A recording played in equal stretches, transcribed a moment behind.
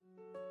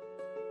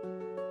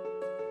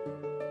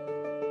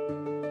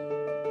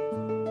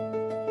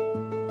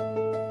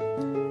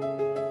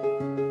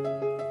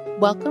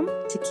Welcome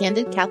to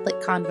Candid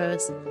Catholic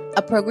Convos,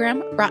 a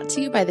program brought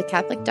to you by the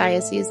Catholic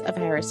Diocese of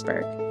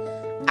Harrisburg.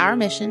 Our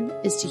mission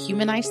is to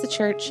humanize the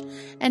Church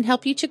and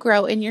help you to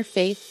grow in your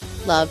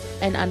faith, love,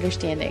 and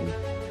understanding.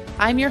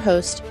 I'm your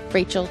host,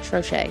 Rachel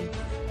Trochet,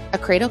 a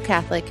cradle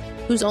Catholic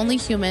who's only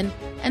human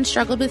and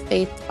struggled with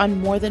faith on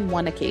more than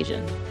one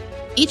occasion.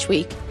 Each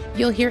week,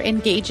 you'll hear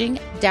engaging,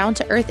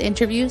 down-to-earth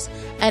interviews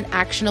and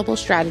actionable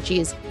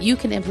strategies you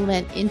can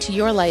implement into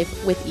your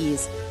life with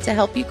ease to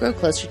help you grow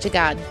closer to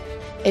God.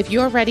 If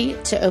you're ready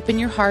to open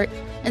your heart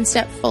and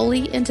step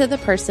fully into the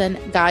person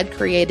God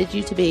created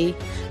you to be,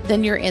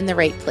 then you're in the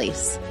right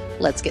place.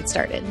 Let's get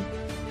started.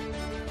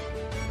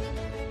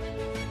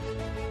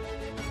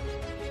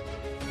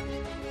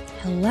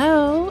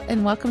 Hello,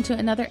 and welcome to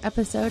another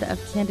episode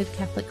of Candid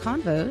Catholic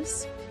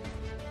Convos.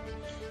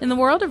 In the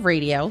world of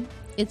radio,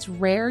 it's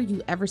rare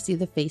you ever see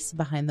the face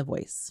behind the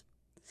voice.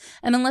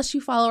 And unless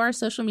you follow our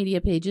social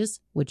media pages,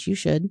 which you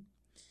should,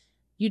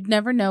 you'd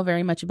never know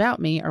very much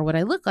about me or what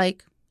I look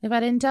like if I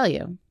didn't tell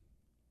you.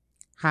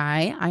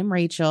 Hi, I'm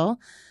Rachel,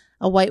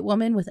 a white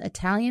woman with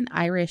Italian,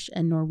 Irish,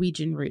 and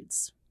Norwegian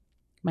roots.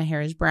 My hair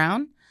is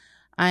brown,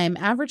 I'm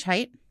average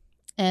height,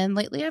 and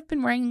lately I've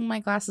been wearing my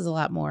glasses a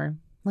lot more,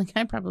 like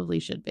I probably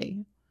should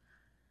be.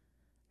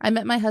 I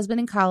met my husband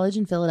in college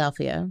in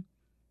Philadelphia.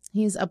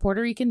 He's a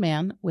Puerto Rican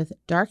man with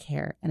dark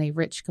hair and a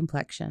rich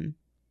complexion.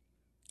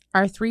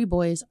 Our 3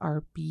 boys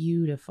are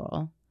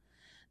beautiful.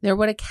 They're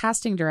what a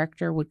casting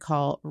director would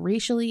call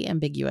racially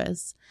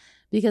ambiguous,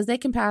 because they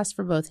can pass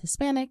for both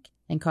Hispanic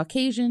and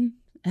Caucasian,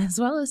 as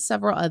well as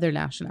several other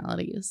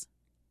nationalities.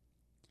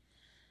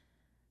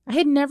 I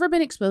had never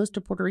been exposed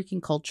to Puerto Rican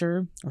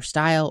culture or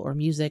style or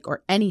music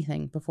or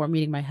anything before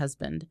meeting my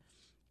husband.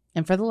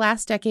 And for the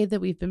last decade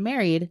that we've been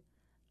married,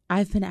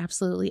 I've been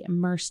absolutely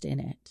immersed in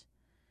it.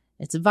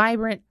 It's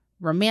vibrant,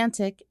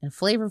 romantic, and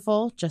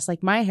flavorful, just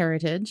like my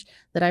heritage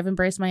that I've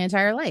embraced my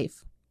entire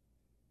life.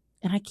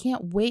 And I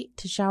can't wait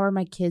to shower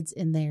my kids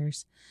in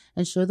theirs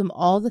and show them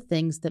all the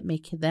things that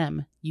make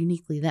them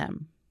uniquely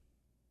them.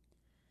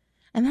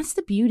 And that's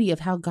the beauty of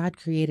how God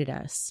created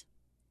us.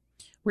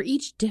 We're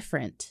each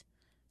different,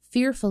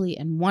 fearfully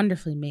and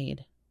wonderfully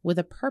made, with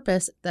a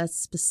purpose that's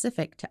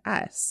specific to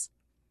us.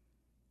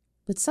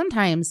 But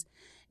sometimes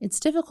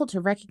it's difficult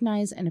to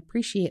recognize and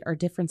appreciate our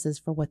differences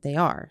for what they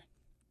are.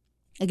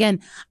 Again,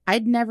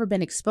 I'd never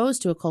been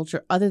exposed to a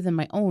culture other than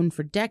my own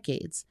for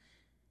decades,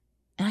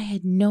 and I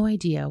had no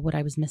idea what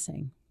I was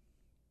missing.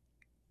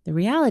 The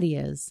reality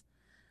is,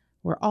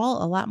 we're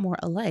all a lot more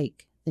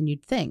alike than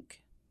you'd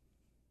think.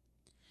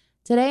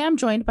 Today, I'm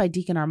joined by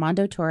Deacon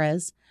Armando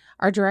Torres,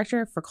 our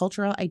Director for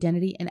Cultural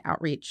Identity and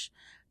Outreach,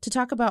 to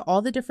talk about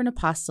all the different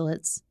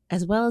apostolates,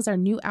 as well as our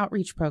new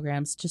outreach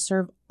programs to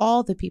serve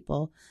all the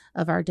people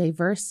of our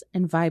diverse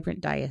and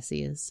vibrant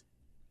diocese.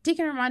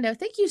 Deacon Armando,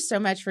 thank you so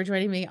much for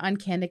joining me on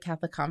Candid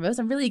Catholic Convos.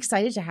 I'm really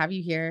excited to have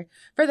you here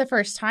for the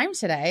first time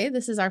today.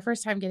 This is our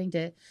first time getting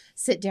to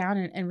sit down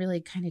and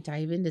really kind of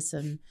dive into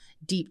some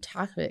deep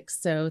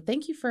topics. So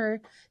thank you for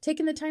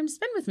taking the time to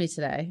spend with me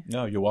today.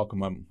 No, you're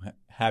welcome. I'm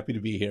happy to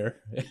be here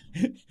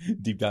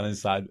deep down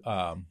inside.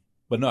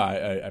 But no, I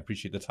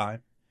appreciate the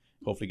time.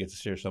 Hopefully get to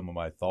share some of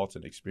my thoughts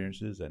and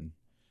experiences, and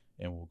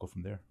we'll go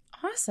from there.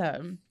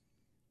 Awesome.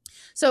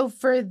 So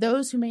for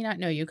those who may not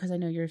know you, because I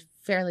know you're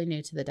fairly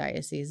new to the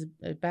diocese,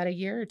 about a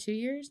year or 2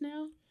 years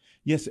now?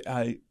 Yes,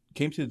 I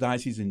came to the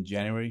diocese in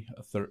January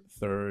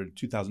 3rd,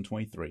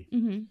 2023.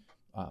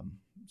 Mm-hmm.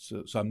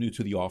 So I'm new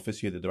to the office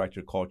here, the Director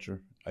of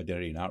Culture,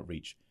 Identity, and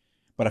Outreach.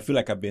 But I feel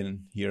like I've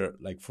been here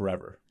like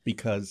forever,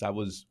 because I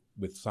was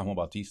with San Juan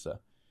Bautista,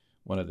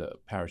 one of the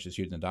parishes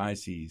here in the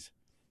diocese,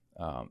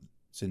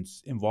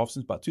 since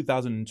about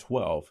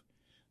 2012.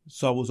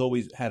 So I was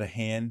always had a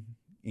hand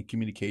in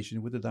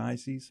communication with the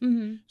diocese.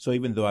 Mm-hmm. So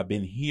even though I've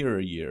been here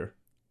a year,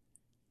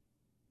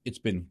 it's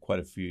been quite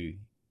a few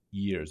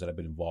years that I've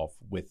been involved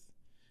with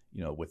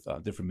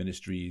different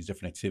ministries,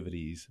 different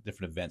activities,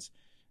 different events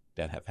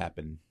that have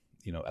happened,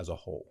 as a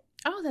whole.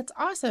 Oh, that's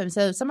awesome.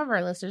 So some of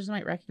our listeners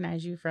might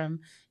recognize you from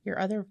your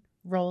other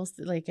roles,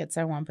 like at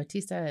San Juan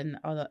Bautista and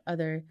all the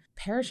other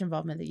parish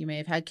involvement that you may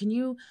have had. Can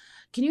you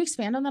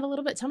expand on that a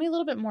little bit? Tell me a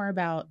little bit more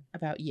about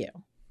you.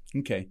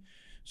 Okay.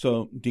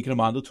 So Deacon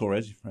Armando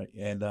Torres, right,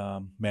 and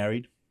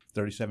married,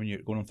 37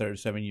 years, going on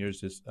 37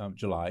 years this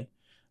July.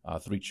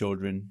 3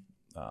 children.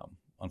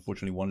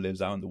 Unfortunately, one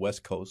lives out on the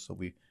West Coast, so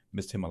we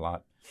missed him a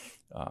lot.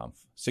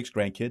 6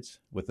 grandkids,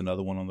 with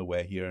another one on the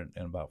way here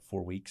in about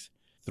 4 weeks.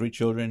 3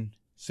 children,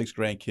 6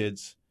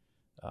 grandkids.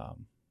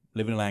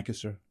 Live in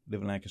Lancaster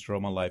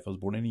all my life. I was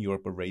born in New York,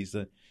 but raised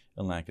in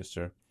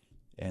Lancaster,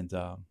 and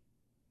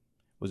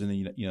was in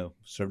the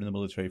served in the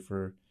military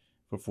for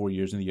 4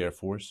 years in the Air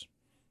Force.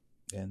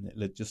 And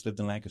just lived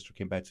in Lancaster.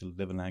 Came back to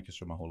live in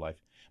Lancaster my whole life.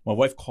 My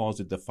wife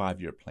calls it the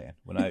 5-year plan.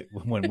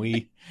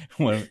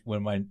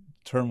 When my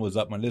term was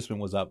up, my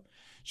enlistment was up,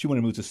 she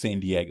wanted to move to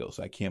San Diego.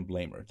 So I can't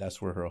blame her. That's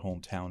where her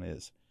hometown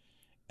is.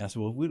 And I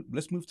said, well,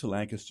 let's move to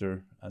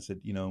Lancaster. I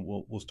said,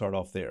 we'll start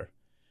off there.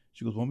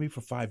 She goes, well, maybe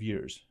for 5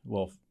 years.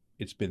 Well,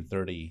 it's been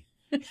 30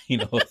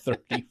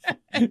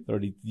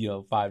 30,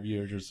 5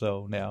 years or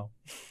so now.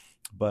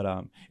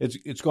 But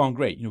it's gone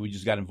great. We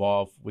just got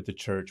involved with the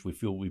church. We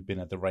feel we've been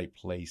at the right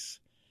place.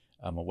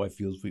 My wife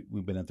feels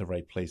we've been at the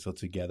right place. So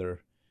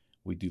together,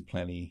 we do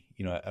plenty,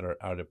 at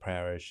our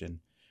parish, and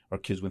our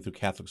kids went through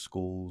Catholic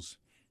schools.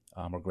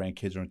 Our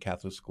grandkids are in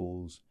Catholic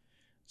schools.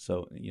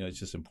 So, it's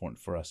just important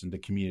for us. And the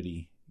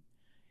community,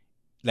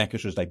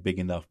 Lancaster is like big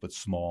enough, but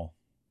small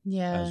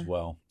as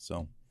well.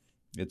 So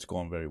it's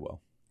going very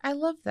well. I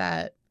love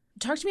that.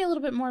 Talk to me a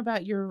little bit more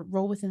about your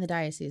role within the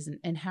diocese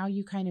and how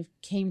you kind of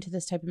came to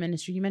this type of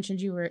ministry. You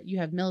mentioned you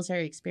have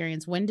military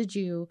experience. When did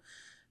you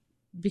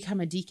become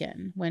a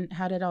deacon?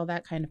 How did all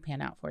that kind of pan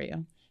out for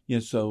you? Yeah,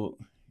 so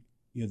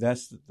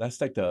that's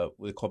like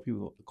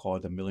people call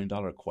it the $1 million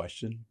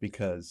question,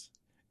 because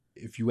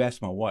if you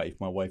ask my wife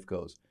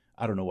goes,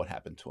 I don't know what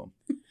happened to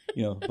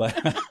him,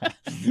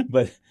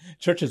 but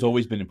church has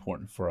always been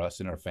important for us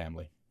in our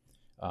family.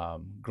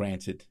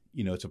 Granted,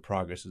 it's a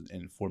progress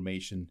in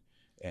formation.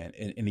 And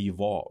it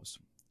evolves.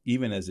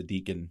 Even as a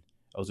deacon,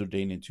 I was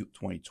ordained in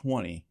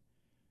 2020,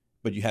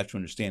 but you have to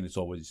understand it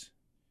always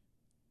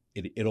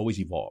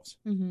evolves.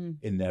 Mm-hmm.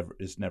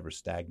 It's never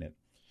stagnant.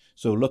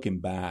 So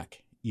looking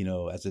back,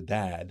 as a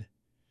dad,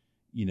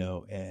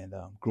 and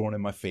growing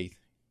in my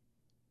faith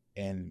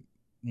and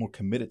more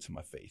committed to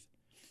my faith,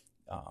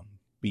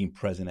 being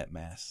present at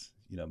Mass,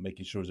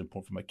 making sure it was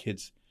important for my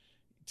kids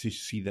to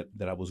see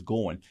that I was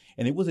going.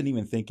 And it wasn't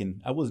even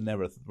thinking, I was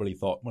never really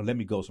thought, well, let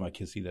me go so my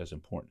kids see that it's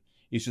important.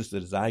 It's just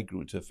that as I grew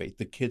into faith,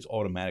 the kids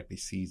automatically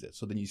sees it.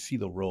 So then you see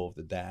the role of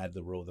the dad,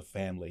 the role of the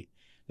family.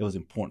 It was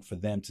important for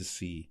them to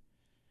see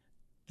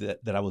that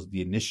I was the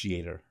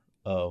initiator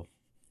of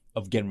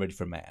getting ready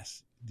for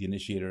Mass, the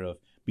initiator of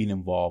being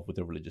involved with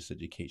the religious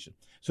education.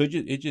 So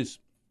it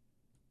just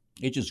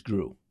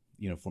grew,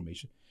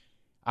 formation.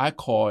 I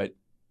call it,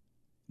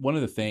 one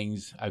of the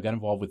things I got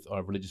involved with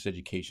our religious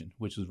education,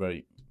 which was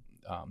very,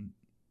 I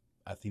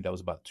think that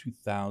was about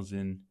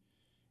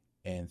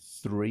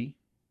 2003.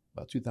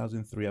 About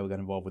 2003, I got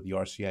involved with the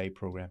RCIA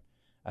program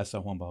at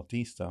San Juan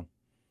Bautista.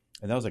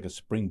 And that was like a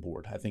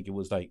springboard. I think it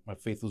was like my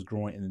faith was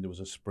growing, and then there was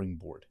a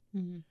springboard.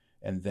 Mm-hmm.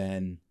 And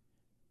then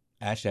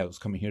actually I was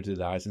coming here to the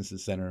Diocesan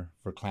Center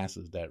for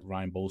classes that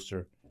Ryan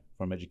Bolster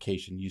from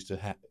Education used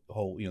to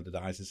hold, the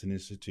Diocesan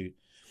Institute.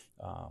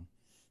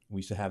 We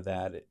used to have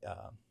that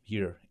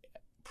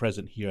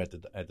present here at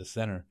the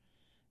center.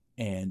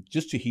 And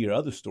just to hear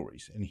other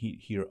stories and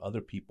hear other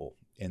people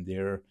and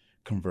their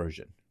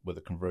conversion, whether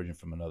conversion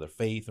from another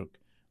faith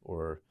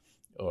or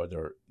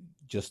their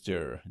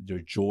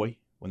joy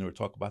when they were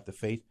talking about the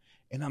faith.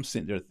 And I'm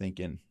sitting there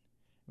thinking,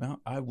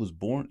 well, I was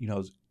born, I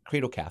was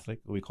cradle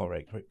Catholic, what we call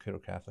cradle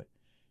Catholic.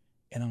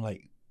 And I'm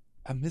like,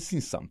 I'm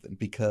missing something,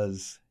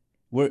 because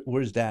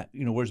where's that?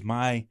 Where's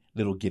my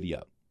little giddy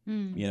up?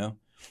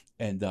 And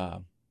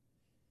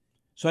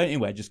so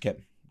anyway, I just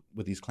kept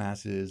with these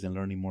classes and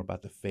learning more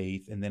about the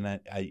faith. And then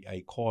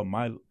I call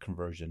my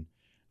conversion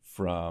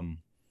from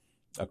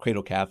a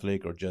cradle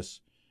Catholic, or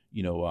just,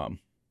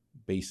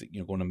 basic,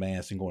 going to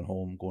Mass and going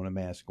home, going to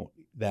Mass,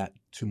 that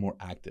to more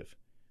active.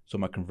 So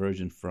my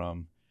conversion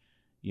from,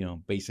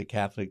 basic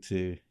Catholic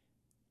to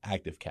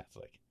active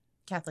Catholic.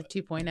 Catholic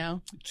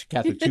 2.0.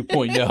 Catholic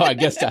 2.0. I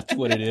guess that's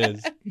what it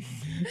is.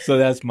 So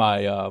that's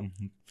my,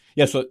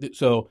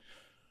 So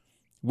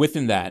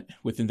within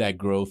that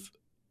growth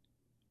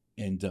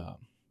and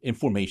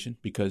information,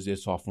 because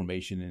it's all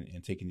formation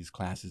and taking these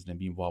classes and then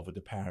being involved with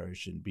the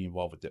parish and being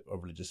involved with the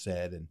religious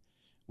ed and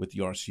with the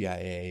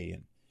RCIA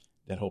and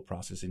that whole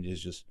process, and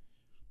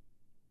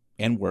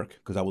and work,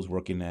 because I was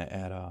working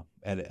at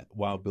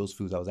Wild Bill's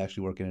Foods. I was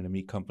actually working at a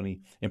meat company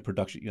in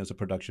production, as a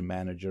production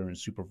manager and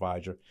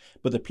supervisor.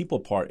 But the people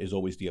part is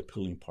always the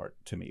appealing part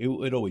to me.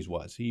 It always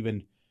was,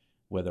 even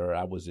whether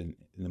I was in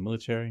the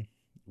military,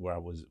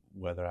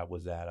 whether I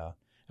was at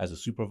as a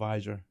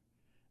supervisor,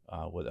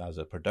 as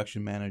a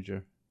production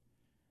manager.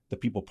 The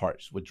people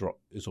parts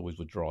is always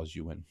what draws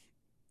you in,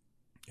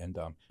 and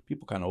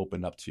people kind of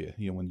open up to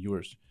you. When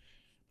you're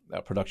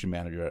a production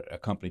manager at a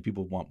company,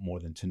 people want more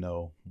than to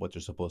know what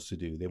they're supposed to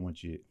do. They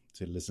want you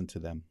to listen to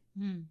them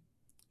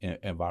in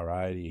a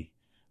variety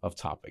of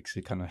topics.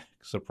 It kind of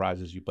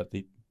surprises you, but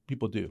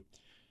people do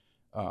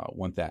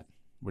want that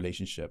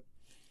relationship.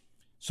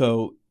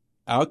 So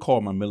I call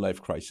my midlife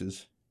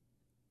crisis,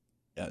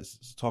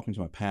 talking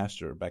to my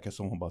pastor back at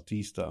San Juan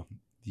Bautista,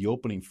 the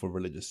opening for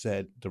religious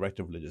ed,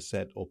 director of religious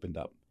ed, opened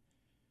up.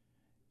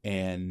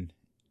 And,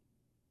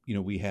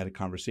 we had a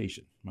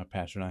conversation. My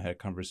pastor and I had a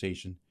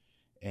conversation.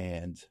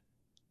 And,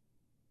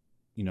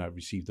 I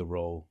received the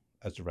role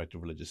as director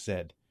of religious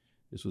ed.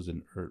 This was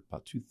in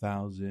about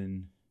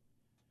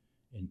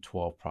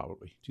 2012,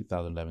 probably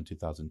 2011,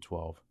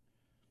 2012.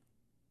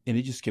 And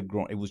it just kept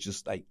growing. It was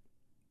just like,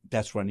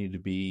 that's where I needed to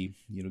be,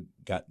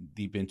 got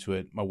deep into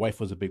it. My wife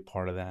was a big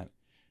part of that,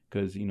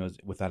 because,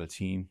 without a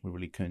team, we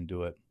really couldn't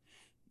do it.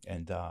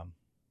 And,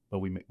 but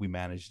we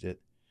managed it,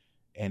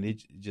 and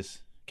it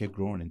just kept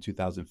growing in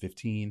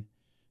 2015.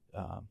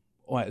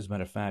 As a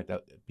matter of fact,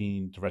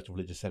 being director of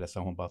religious ed at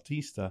San Juan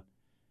Bautista,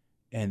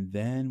 and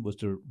then was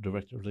the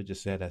director of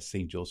religious ed at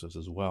St. Joseph's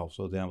as well.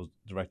 So then I was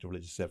director of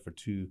religious ed for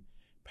two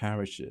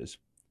parishes,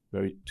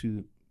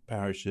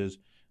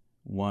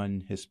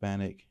 one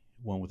Hispanic,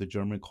 one with a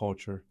German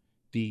culture,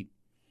 deep,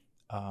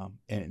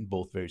 and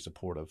both very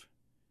supportive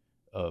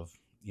of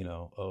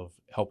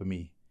helping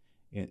me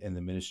in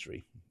the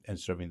ministry and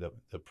serving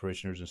the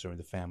parishioners and serving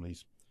the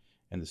families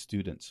and the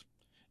students.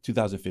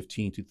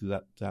 2015 to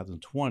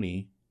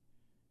 2020,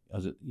 I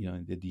was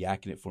in the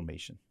diaconate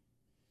formation,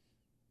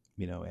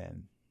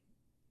 and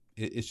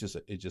it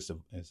just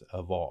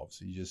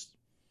evolves.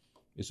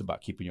 It's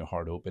about keeping your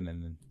heart open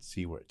and then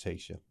see where it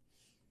takes you.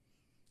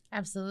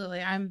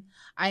 Absolutely. I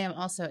am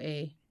also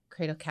a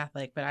cradle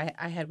Catholic, but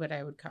I had what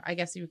I would call, I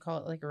guess you would call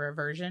it like a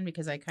reversion,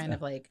 because I kind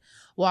of like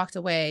walked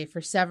away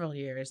for several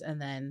years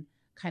and then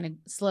kind of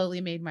slowly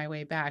made my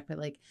way back. But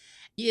like,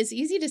 it's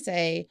easy to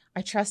say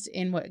I trust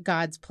in what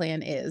God's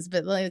plan is,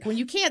 but like when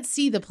you can't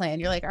see the plan,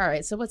 you're like, all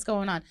right, so what's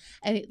going on?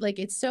 And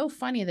it's so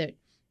funny that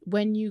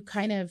when you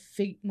kind of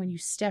when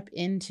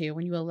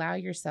you allow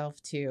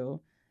yourself to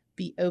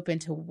be open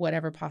to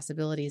whatever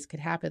possibilities could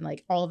happen,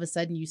 like all of a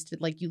sudden you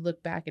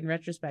look back in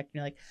retrospect and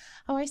you're like,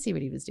 oh, I see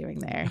what he was doing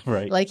there.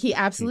 Right. Like he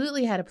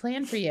absolutely had a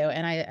plan for you.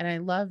 And I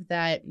love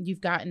that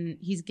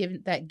he's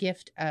given that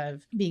gift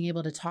of being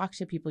able to talk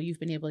to people. You've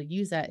been able to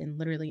use that in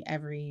literally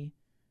every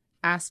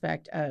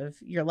aspect of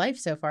your life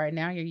so far. And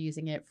now you're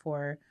using it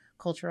for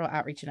cultural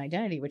outreach and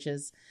identity, which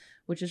is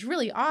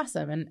really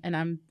awesome. And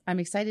I'm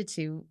excited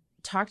to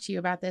talk to you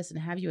about this and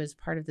have you as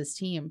part of this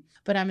team.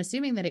 But I'm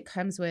assuming that it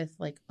comes with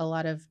like a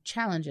lot of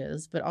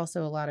challenges, but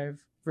also a lot of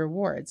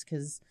rewards,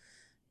 because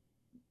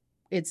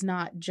it's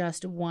not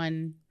just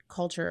one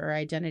culture or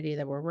identity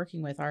that we're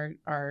working with.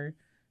 Our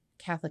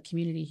Catholic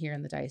community here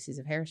in the Diocese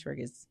of Harrisburg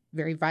is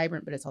very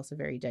vibrant, but it's also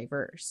very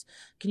diverse.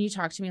 Can you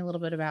talk to me a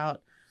little bit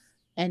about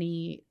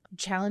any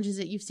challenges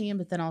that you've seen,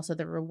 but then also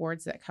the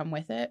rewards that come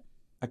with it?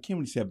 I can't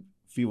really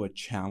feel a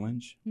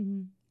challenge.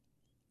 Mm-hmm.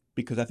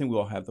 Because I think we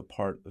all have the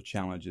part of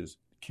challenges,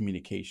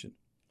 communication.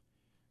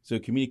 So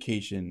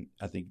communication,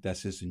 I think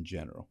that's just in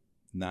general,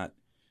 not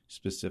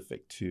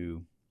specific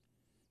to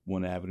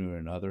one avenue or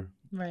another.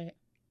 Right.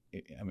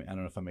 I mean, I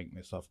don't know if I make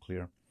myself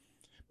clear.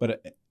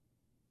 But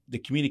the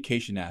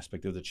communication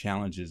aspect of the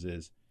challenges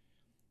is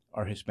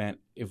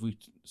if we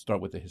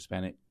start with the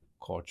Hispanic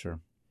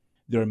culture,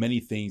 there are many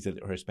things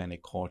that our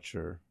Hispanic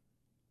culture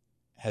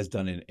has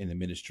done in the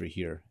ministry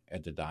here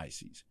at the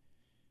diocese.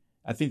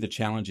 I think the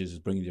challenge is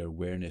bringing the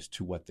awareness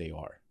to what they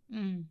are,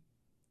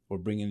 or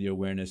bringing the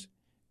awareness.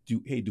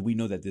 Do we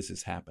know that this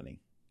is happening?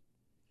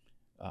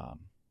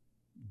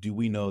 Do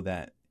we know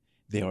that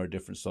there are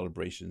different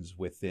celebrations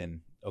within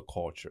a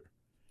culture?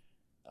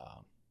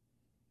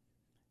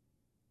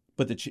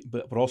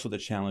 But also the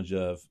challenge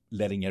of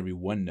letting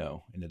everyone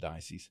know in the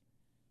diocese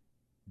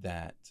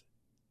that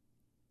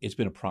it's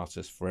been a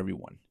process for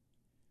everyone.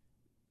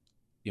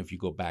 If you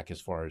go back as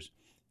far as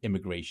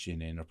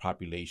immigration and our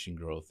population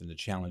growth and the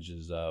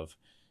challenges of,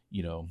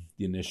 the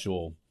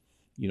initial,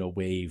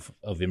 wave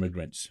of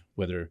immigrants,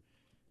 whether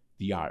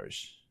the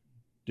Irish,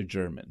 the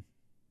German,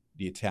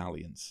 the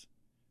Italians,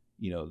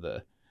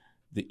 the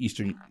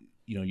Eastern,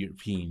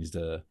 Europeans,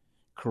 the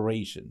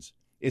Croatians.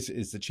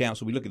 It's the challenge.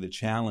 So we look at the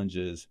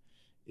challenges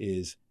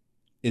is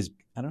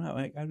I don't know.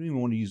 I don't even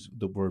want to use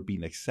the word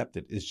being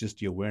accepted. It's just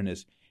the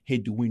awareness. Hey,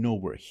 do we know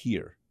we're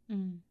here?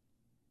 Mm.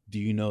 Do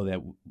you know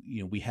that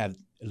we have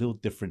a little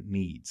different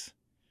needs?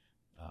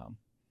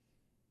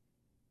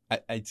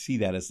 I'd see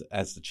that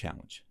as the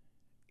challenge,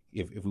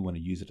 if we want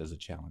to use it as a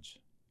challenge.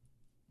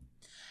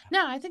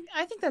 No, I think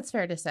that's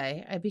fair to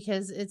say,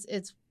 because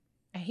it's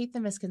I hate the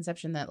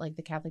misconception that like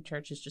the Catholic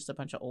Church is just a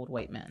bunch of old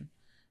white men,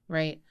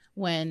 right?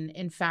 When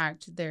in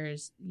fact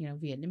there's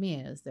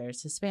Vietnamese,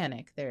 there's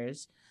Hispanic,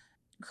 there's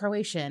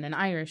Croatian and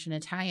Irish and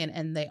Italian,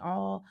 and they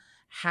all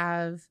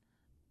have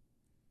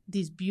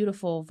these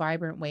beautiful,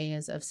 vibrant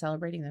ways of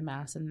celebrating the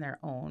Mass in their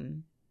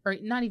own, or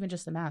not even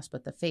just the Mass,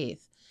 but the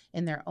faith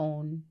in their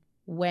own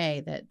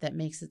way that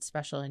makes it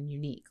special and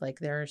unique. Like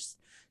there's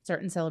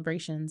certain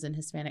celebrations in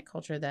Hispanic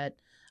culture that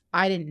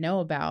I didn't know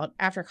about.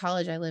 After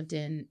college, I lived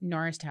in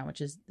Norristown, which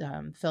is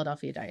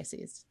Philadelphia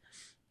Diocese.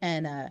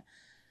 And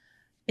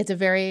it's a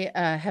very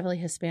heavily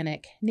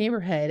Hispanic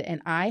neighborhood.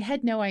 And I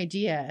had no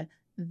idea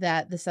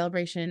that the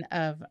celebration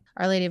of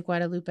Our Lady of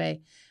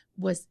Guadalupe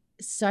was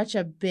such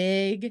a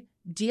big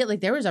deal. Like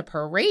there was a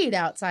parade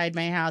outside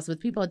my house with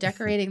people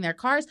decorating their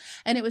cars,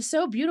 and it was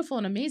so beautiful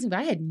and amazing, but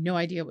I had no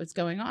idea what was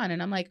going on.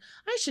 And I'm like,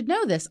 I should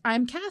know this.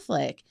 I'm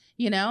Catholic,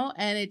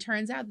 and it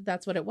turns out that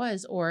that's what it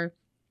was. Or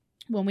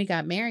when we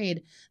got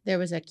married, there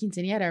was a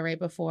quinceañera right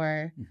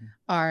before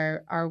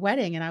our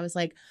wedding. And I was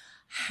like,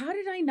 how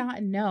did I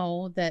not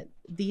know that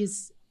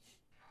these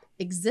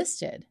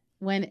existed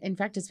when in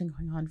fact it's been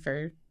going on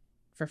for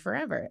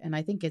forever? And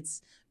I think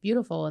it's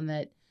beautiful, and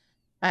that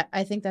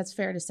I think that's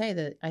fair to say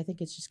that I think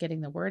it's just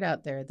getting the word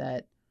out there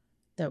that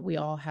we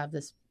all have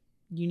this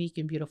unique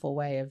and beautiful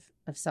way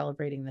of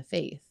celebrating the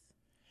faith.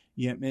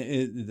 Yeah,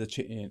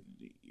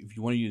 if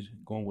you want to use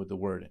going with the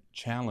word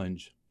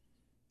challenge,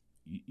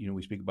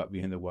 we speak about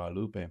being the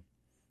Guadalupe.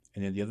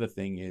 And then the other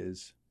thing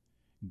is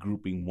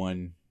grouping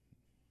one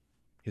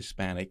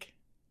Hispanic,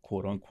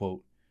 quote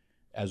unquote,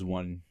 as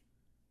one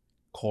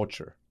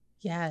culture.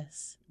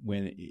 Yes.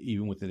 When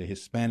even within the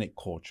Hispanic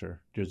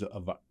culture, there's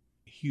a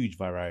huge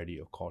variety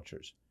of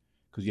cultures.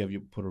 Because you have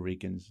your Puerto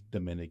Ricans,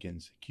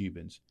 Dominicans,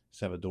 Cubans,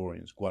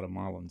 Salvadorians,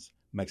 Guatemalans,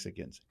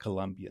 Mexicans,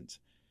 Colombians,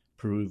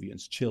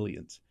 Peruvians,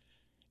 Chileans.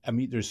 I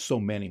mean, there's so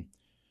many.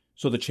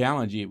 So the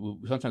challenge,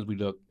 sometimes we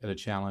look at the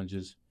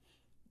challenges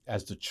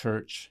as the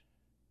church,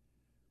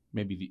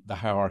 maybe the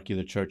hierarchy of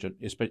the church,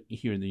 especially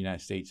here in the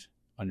United States,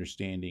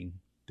 understanding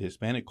the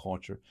Hispanic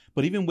culture.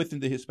 But even within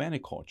the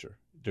Hispanic culture,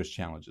 there's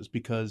challenges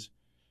because,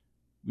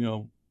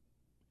 Puerto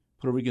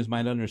Ricans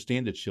might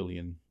understand the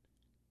Chilean,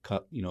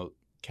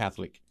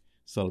 Catholic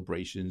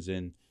celebrations,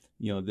 and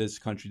this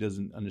country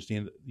doesn't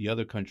understand the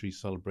other country's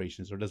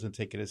celebrations, or doesn't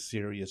take it as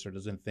serious, or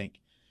doesn't think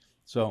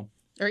so.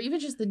 Or even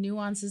just the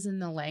nuances in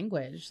the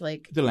language,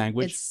 like the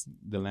language,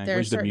 the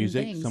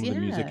music. Things, some of the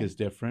music is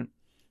different,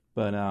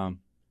 but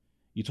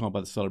you talk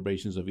about the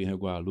celebrations of Virgen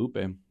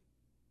Guadalupe,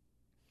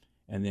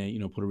 and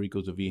then Puerto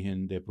Rico's the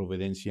Virgen de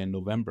Providencia in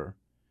November,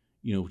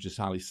 which is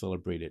highly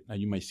celebrated. Now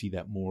you might see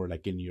that more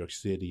like in New York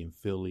City and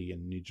Philly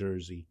and New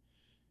Jersey.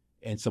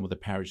 And some of the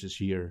parishes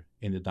here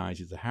in the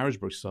Diocese of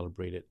Harrisburg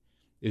celebrate it.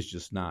 It's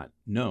just not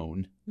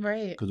known.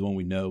 Right. Because the one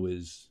we know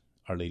is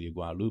Our Lady of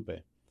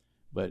Guadalupe.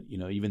 But,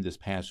 even this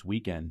past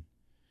weekend,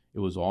 it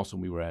was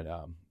awesome. We were at,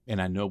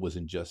 and I know it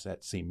wasn't just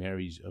at St.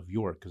 Mary's of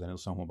York, because I know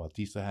San Juan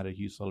Bautista had a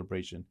huge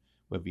celebration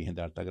with Virgen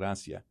de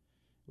Altagracia,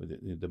 with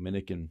the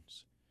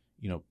Dominicans,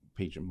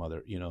 patron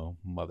mother,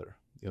 mother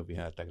of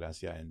Virgen de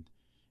Altagracia. And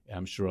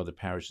I'm sure other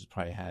parishes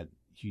probably had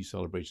huge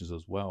celebrations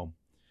as well.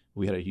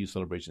 We had a huge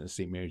celebration at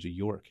St. Mary's of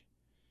York.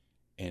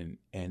 And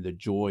the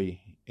joy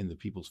in the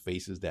people's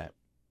faces that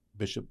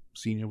Bishop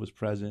Senior was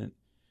present,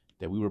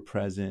 that we were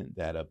present,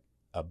 that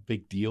a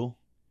big deal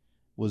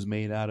was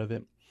made out of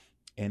it.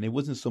 And it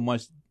wasn't so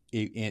much,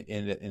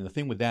 and the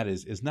thing with that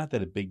is, it's not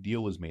that a big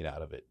deal was made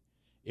out of it.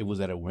 It was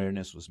that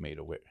awareness was made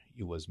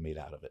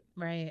out of it.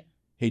 Right.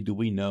 Hey, do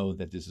we know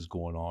that this is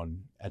going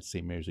on at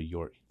St. Mary's of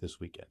York this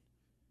weekend?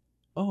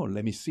 Oh,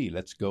 let me see.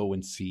 Let's go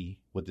and see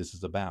what this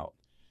is about.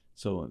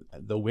 So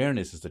the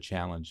awareness is the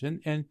challenge.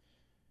 And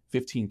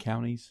 15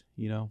 counties,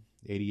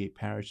 88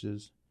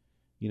 parishes,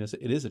 so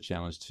it is a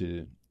challenge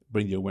to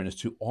bring the awareness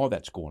to all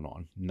that's going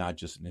on, not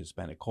just in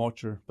Hispanic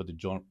culture, but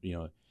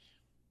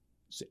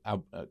I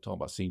talk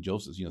about St.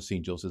 Joseph's,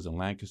 St. Joseph's in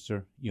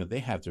Lancaster, they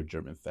have their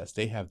German Fest,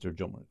 they have their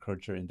German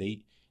culture, and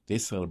they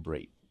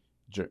celebrate,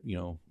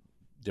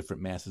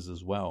 different masses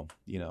as well.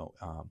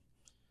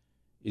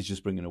 It's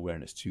just bringing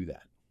awareness to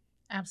that.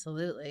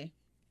 Absolutely.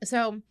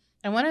 So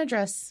I want to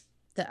address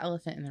the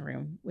elephant in the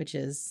room, which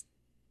is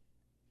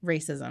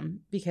racism,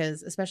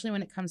 because especially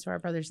when it comes to our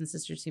brothers and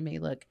sisters who may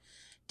look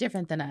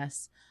different than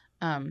us,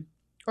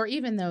 or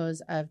even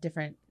those of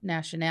different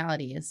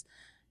nationalities.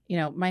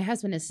 My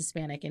husband is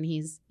Hispanic, and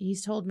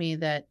he's told me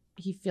that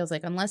he feels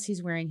like unless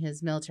he's wearing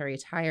his military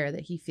attire,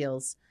 that he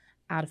feels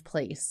out of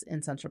place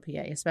in Central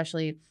PA,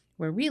 especially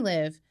where we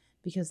live,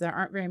 because there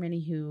aren't very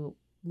many who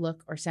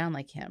look or sound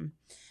like him.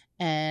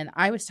 And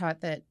I was taught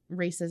that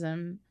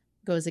racism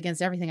goes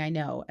against everything I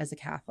know as a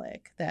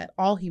Catholic, that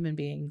all human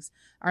beings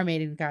are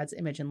made in God's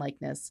image and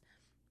likeness.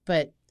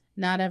 But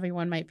not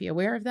everyone might be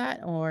aware of that,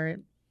 or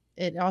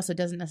it also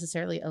doesn't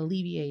necessarily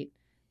alleviate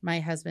my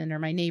husband or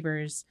my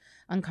neighbor's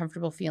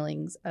uncomfortable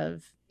feelings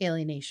of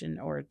alienation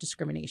or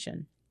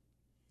discrimination.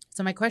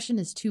 So my question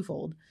is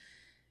twofold.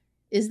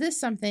 Is this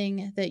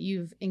something that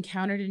you've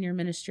encountered in your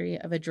ministry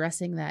of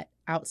addressing that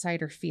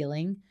outsider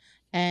feeling?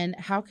 And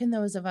how can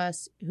those of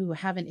us who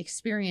haven't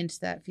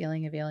experienced that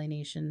feeling of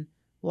alienation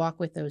walk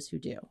with those who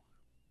do?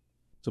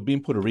 So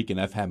being Puerto Rican,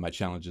 I've had my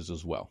challenges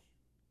as well,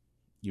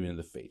 even in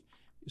the faith,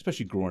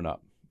 especially growing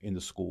up in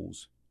the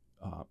schools,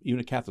 even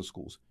the Catholic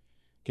schools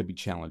can be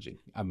challenging.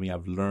 I mean,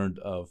 I've learned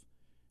of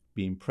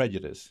being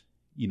prejudiced,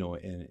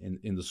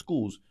 in the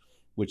schools,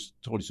 which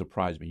totally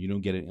surprised me. You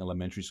don't get it in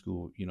elementary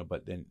school,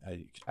 but then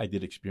I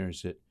did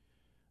experience it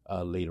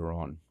later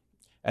on.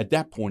 At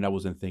that point, I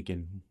wasn't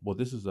thinking, well,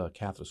 this is a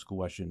Catholic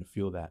school, I shouldn't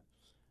feel that.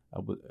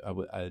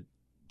 I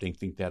didn't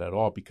think that at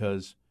all,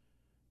 because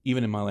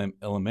even in my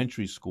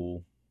elementary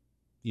school,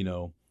 if you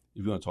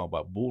want to talk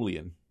about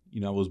bullying,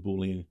 I was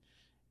bullying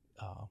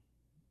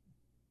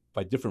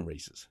by different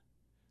races,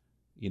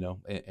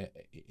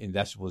 and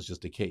that was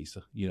just the case,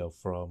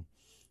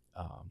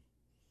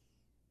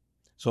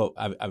 so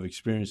I've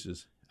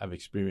experienced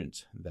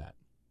that.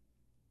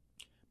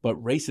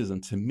 But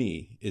racism to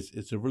me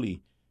it's a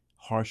really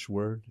harsh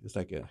word. It's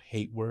like a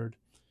hate word.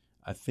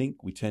 I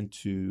think we tend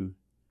to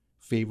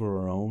favor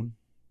our own,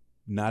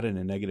 not in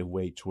a negative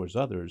way towards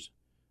others,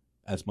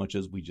 as much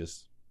as we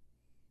just,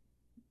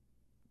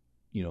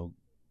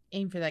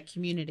 aim for that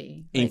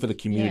community. Aim for the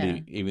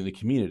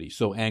community.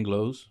 So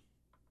Anglos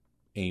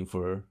aim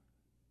for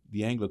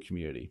the Anglo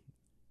community.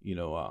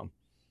 The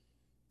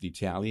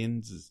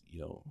Italians,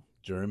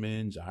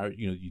 Germans,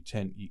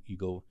 you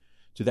go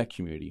to that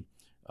community.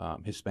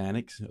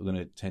 Hispanics are going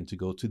to tend to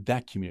go to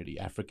that community.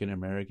 African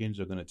Americans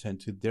are going to tend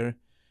to their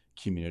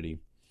community.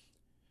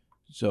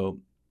 So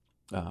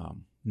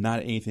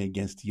not anything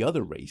against the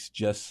other race,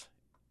 just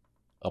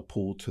a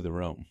pull to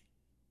their own.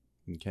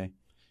 Okay.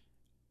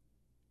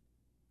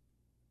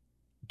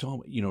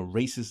 Don't,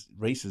 races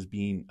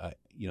being,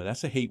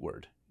 that's a hate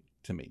word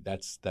to me.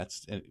 That's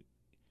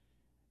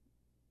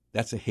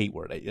a hate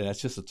word.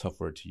 That's just a tough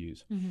word to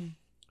use. Mm-hmm.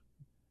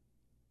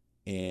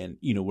 And,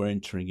 we're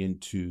entering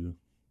into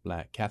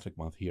Black Catholic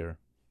Month here,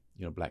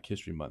 Black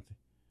History Month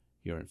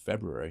here in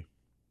February.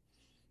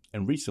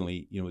 And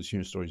recently, I was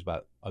hearing stories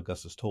about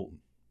Augustus Tolton.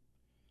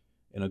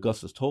 And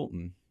Augustus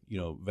Tolton,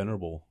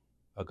 Venerable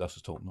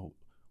Augustus Tolton,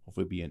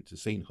 hopefully be into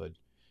sainthood.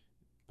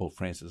 Pope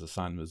Francis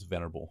assigned him as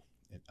venerable,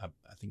 I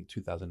think in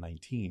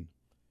 2019.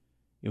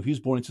 He was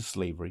born into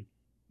slavery,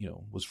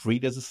 was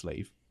freed as a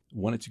slave,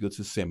 wanted to go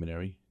to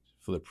seminary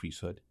for the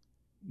priesthood.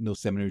 No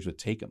seminaries would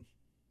take him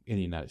in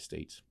the United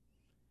States.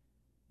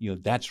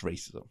 That's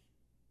racism.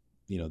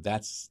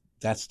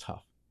 That's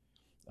tough.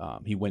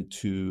 He went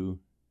to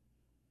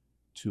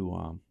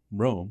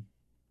Rome,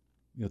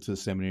 to the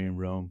seminary in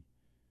Rome,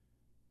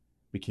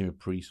 became a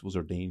priest, was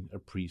ordained a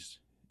priest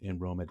in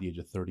Rome at the age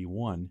of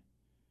 31.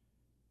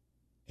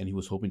 And he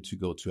was hoping to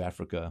go to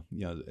Africa,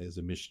 as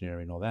a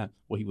missionary and all that.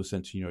 Well, he was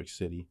sent to New York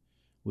City,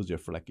 was there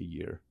for like a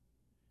year.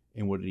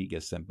 And where did he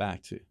get sent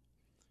back to?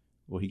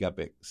 Well, he got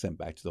sent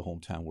back to the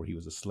hometown where he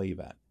was a slave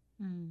at.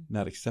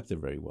 Not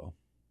accepted very well.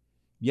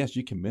 Yes,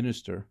 you can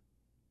minister,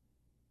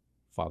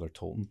 Father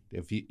Tolton,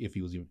 if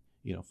he was,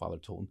 Father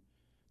Tolton,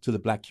 to the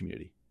Black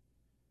community.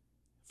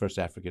 First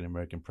African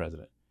American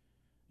president.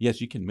 Yes,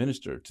 you can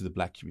minister to the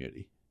Black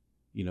community.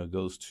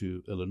 Goes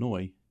to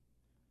Illinois.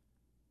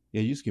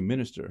 Yeah, you can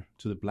minister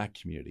to the Black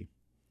community.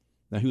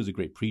 Now, he was a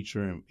great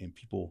preacher, and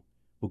people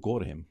will go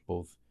to him,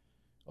 both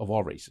of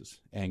all races,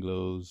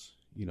 Anglos,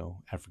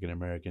 African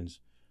Americans.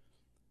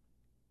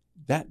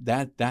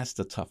 That's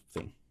the tough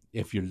thing.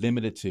 If you're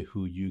limited to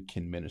who you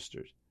can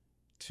minister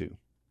to,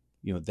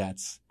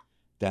 that's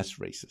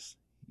racist.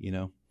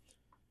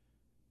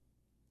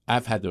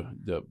 I've had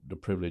the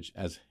privilege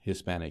as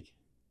Hispanic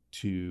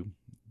to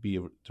be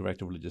a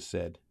director of religious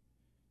ed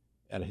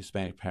at a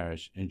Hispanic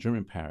parish and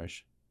German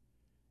parish,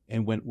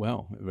 and went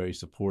well, very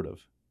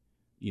supportive,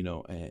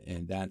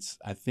 and that's,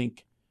 I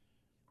think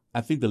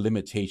the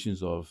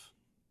limitations of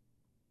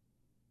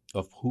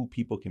who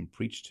people can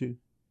preach to,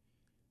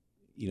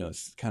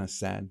 it's kind of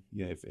sad,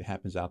 if it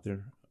happens out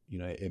there,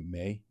 it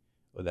may,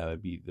 or that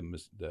would be it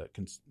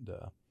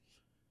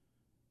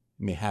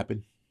may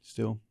happen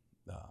still,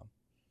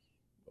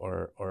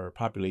 our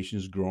population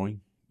is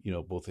growing,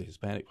 both the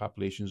Hispanic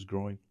population is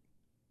growing,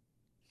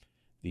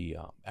 the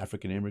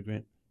African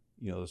immigrant,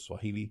 the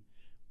Swahili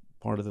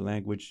part of the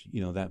language,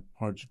 that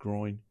part's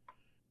growing.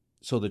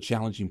 So the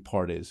challenging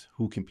part is,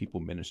 who can people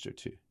minister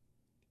to?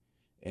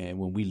 And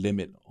when we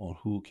limit on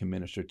who can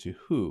minister to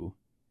who,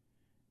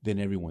 then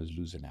everyone's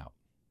losing out.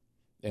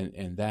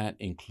 And that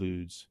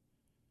includes,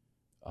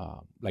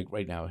 like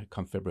right now,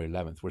 come February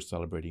 11th, we're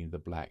celebrating the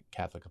Black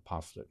Catholic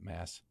Apostolate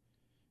Mass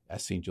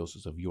at St.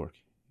 Joseph's of York,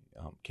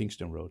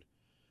 Kingston Road.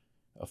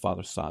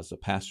 Father Sa's the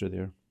pastor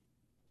there.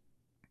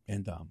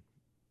 And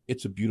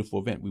it's a beautiful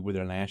event. We were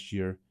there last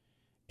year,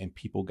 and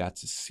people got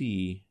to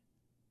see,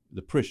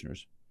 the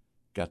parishioners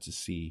got to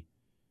see,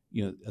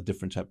 a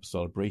different type of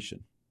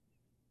celebration.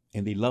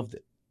 And they loved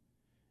it.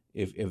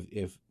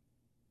 If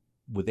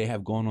would they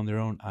have gone on their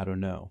own? I don't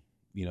know.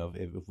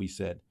 If we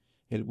said,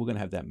 hey, we're going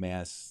to have that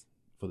Mass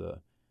for the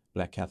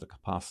Black Catholic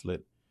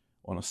Apostolate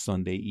on a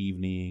Sunday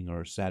evening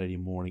or Saturday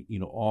morning,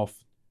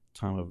 off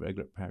time of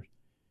regular parish,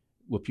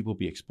 will people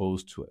be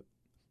exposed to it?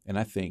 And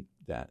I think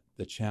that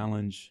the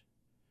challenge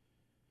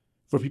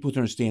for people to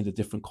understand the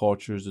different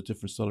cultures, the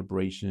different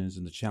celebrations,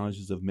 and the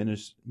challenges of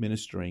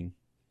ministering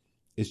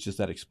is just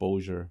that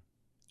exposure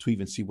to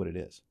even see what it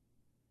is.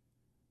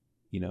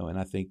 And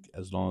I think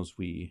as long as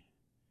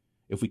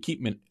if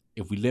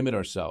we limit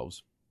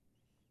ourselves,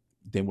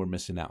 then we're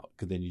missing out,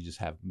 because then you just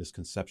have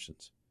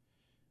misconceptions.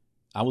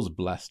 I was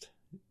blessed.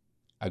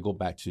 I go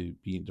back to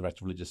being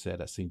director of religious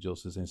ed at St.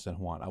 Joseph's in San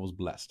Juan. I was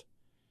blessed.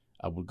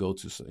 I would go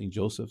to St.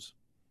 Joseph's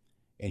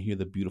and hear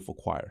the beautiful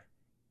choir.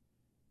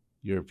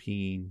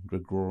 European,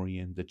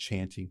 Gregorian, the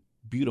chanting.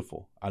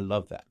 Beautiful. I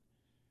love that.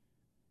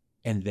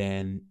 And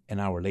then an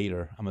hour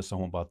later, I'm at San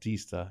Juan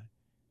Bautista,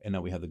 and now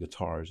we have the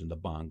guitars and the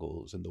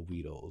bongos and the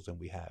weedles, and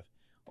we have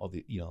all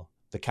the,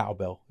 the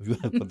cowbell, if you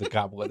want to put the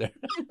cowbell in there.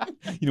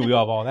 We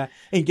have all that.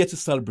 And you get to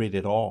celebrate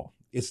it all.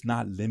 It's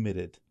not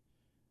limited.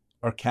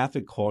 Our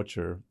Catholic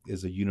culture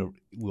is we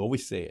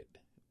always say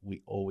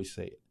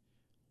it.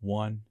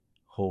 One,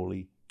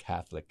 holy,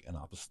 Catholic, and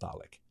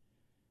apostolic.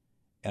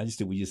 And I just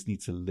think we just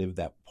need to live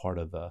that part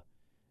of the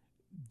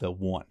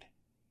one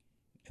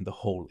and the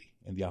holy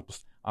and the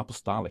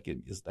apostolic.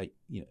 Is like,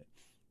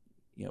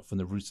 from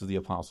the roots of the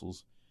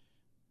apostles,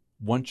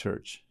 one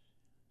church,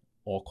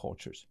 all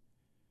cultures,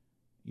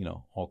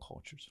 all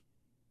cultures.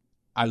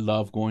 I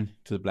love going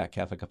to the Black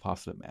Catholic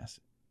Apostolate Mass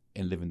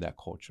and living that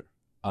culture.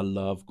 I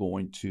love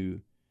going to,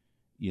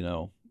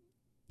 the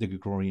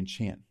Gregorian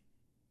chant.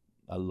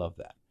 I love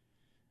that.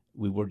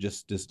 We were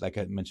just this, like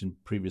I mentioned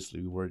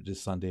previously, we were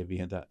this Sunday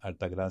Virgen de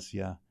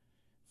Altagracia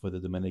for the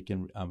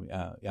Dominican,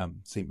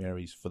 St.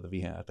 Mary's for the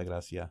Virgen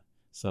Altagracia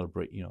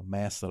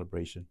Mass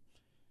celebration.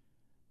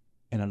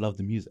 And I love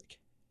the music.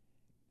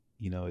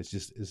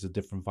 It's a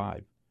different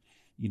vibe.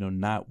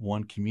 Not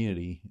one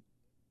community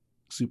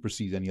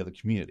supersedes any other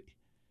community.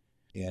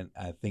 And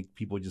I think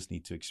people just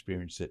need to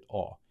experience it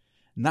all.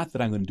 Not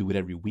that I'm going to do it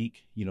every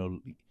week,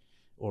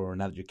 or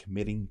not that you're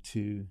committing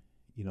to,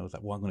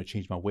 that, well, I'm going to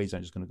change my ways.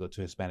 I'm just going to go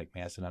to Hispanic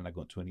Mass and I'm not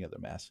going to any other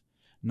Mass.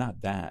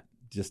 Not that.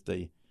 Just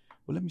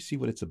let me see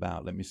what it's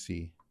about. Let me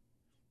see.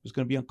 It's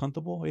going to be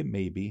uncomfortable? It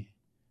may be.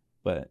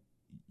 But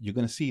you're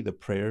going to see the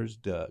prayers,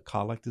 the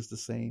collect is the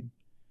same.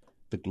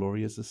 The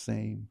Gloria is the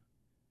same.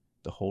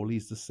 The Holy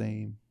is the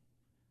same.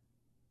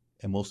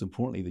 And most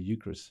importantly, the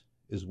Eucharist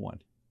is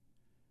one.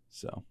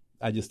 So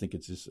I just think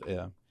it's just,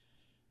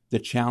 the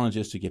challenge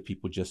is to get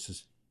people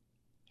just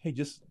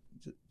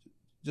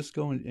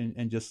go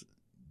and just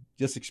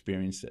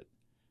experience it,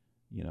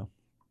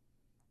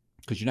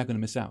 because you're not going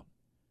to miss out.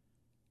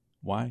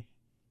 Why?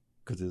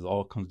 Because it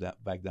all comes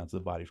back down to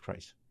the body of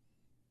Christ.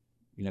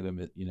 You're not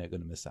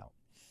going to miss out.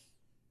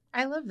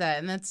 I love that,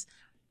 and that's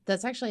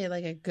actually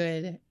like a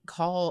good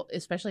call,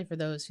 especially for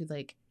those who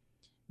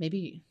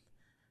maybe,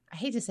 I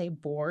hate to say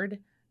bored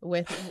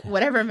with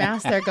whatever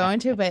Mass they're going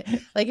to, but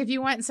if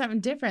you want something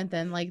different,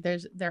 then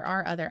there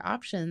are other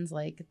options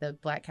like the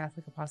Black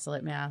Catholic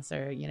Apostolate Mass,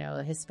 or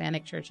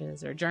Hispanic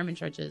churches or German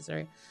churches,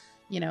 or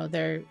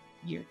you're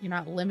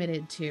not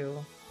limited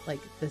to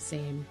the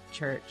same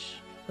church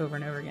over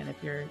and over again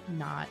if you're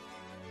not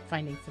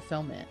finding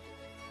fulfillment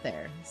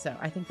there. So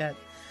I think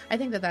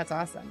that's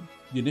awesome.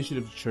 The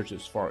initiative of the church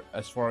as far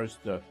as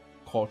the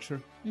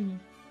culture, and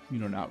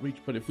outreach.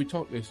 But if we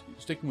talk,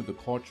 sticking with the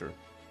culture,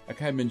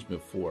 like I mentioned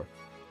before,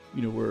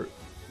 we're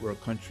a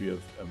country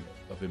of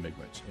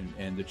immigrants,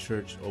 and the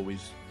church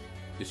always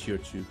is here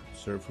to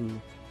serve the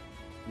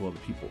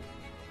people.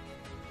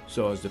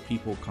 So as the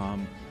people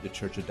come, the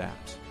church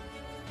adapts.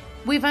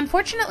 We've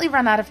unfortunately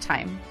run out of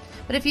time,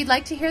 but if you'd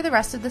like to hear the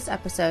rest of this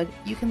episode,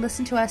 you can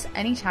listen to us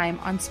anytime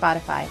on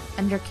Spotify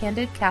under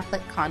Candid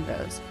Catholic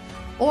Convos,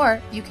 or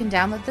you can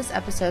download this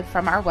episode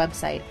from our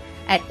website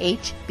at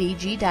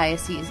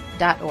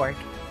hbgdiocese.org.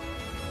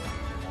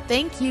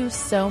 Thank you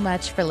so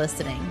much for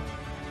listening.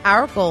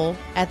 Our goal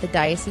at the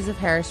Diocese of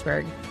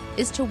Harrisburg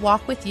is to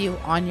walk with you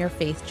on your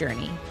faith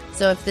journey.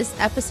 So if this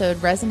episode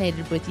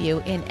resonated with you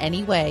in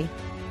any way,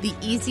 the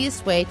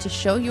easiest way to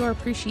show your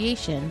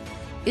appreciation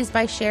is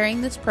by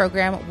sharing this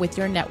program with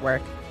your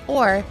network,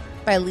 or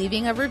by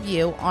leaving a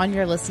review on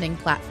your listening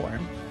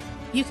platform.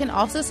 You can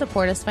also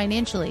support us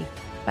financially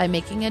by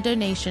making a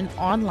donation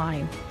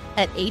online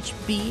at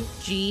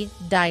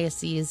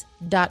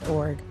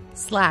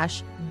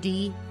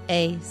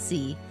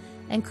hbgdiocese.org/DAC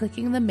and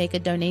clicking the Make a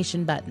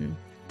Donation button.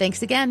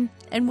 Thanks again,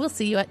 and we'll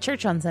see you at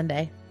church on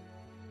Sunday.